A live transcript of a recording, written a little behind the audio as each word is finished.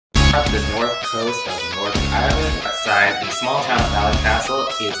Up the north coast of Northern Ireland, outside the small town of Ballycastle,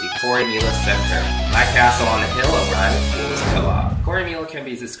 is the Corrymeela Centre. My castle on the hill of the coolest co-op. Corrymeela can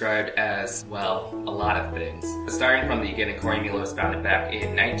be described as, well, a lot of things. Starting from the beginning, Corrymeela was founded back in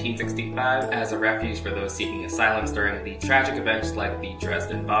 1965 as a refuge for those seeking asylum during the tragic events like the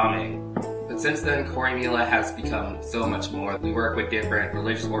Dresden bombing. But since then, Corrymeela has become so much more. We work with different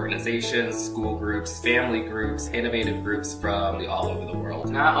religious organizations, school groups, family groups, innovative groups from all over the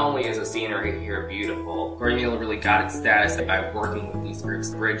world. Not only is the scenery here beautiful, Corrymeela really got its status by working with these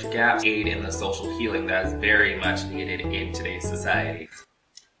groups to bridge gaps, aid in the social healing that is very much needed in today's society.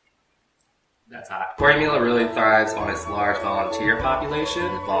 That's hot. Corrymeela really thrives on its large volunteer population.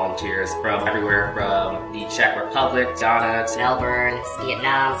 Volunteers from everywhere from the Czech Republic, Ghana, Melbourne,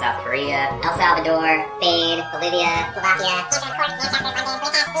 Vietnam, South Korea, El Salvador, Spain, Bolivia, Slovakia,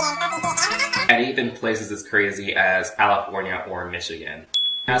 and even places as crazy as California or Michigan.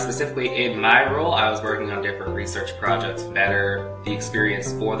 Now specifically in my role, I was working on different research projects, better the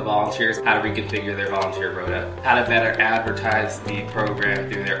experience for the volunteers, how to reconfigure their volunteer rota, how to better advertise the program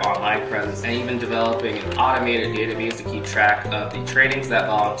through their online presence, and even developing an automated database to keep track of the trainings that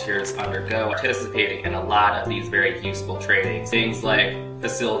volunteers undergo, participating in a lot of these very useful trainings. Things like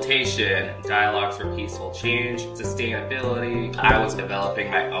facilitation, dialogues for peaceful change, sustainability. I was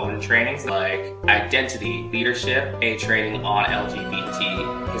developing my own trainings like identity, leadership, a training on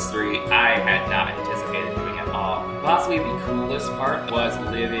LGBT history I had not anticipated doing at all. Possibly the coolest part was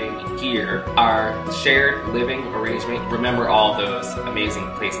living here. Our shared living arrangement. Remember all those amazing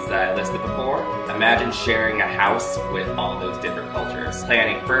places that I listed before? Imagine sharing a house with all those different cultures.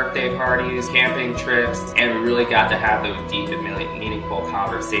 Planning birthday parties, camping trips, and we really got to have those deep and meaningful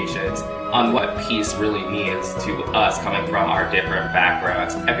conversations on what peace really means to us coming from our different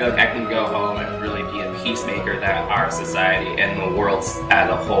backgrounds. I feel like I can go home and really be a peacemaker that our society and the world as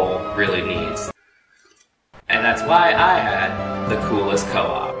a whole really needs. And that's why I had the coolest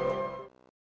co-op.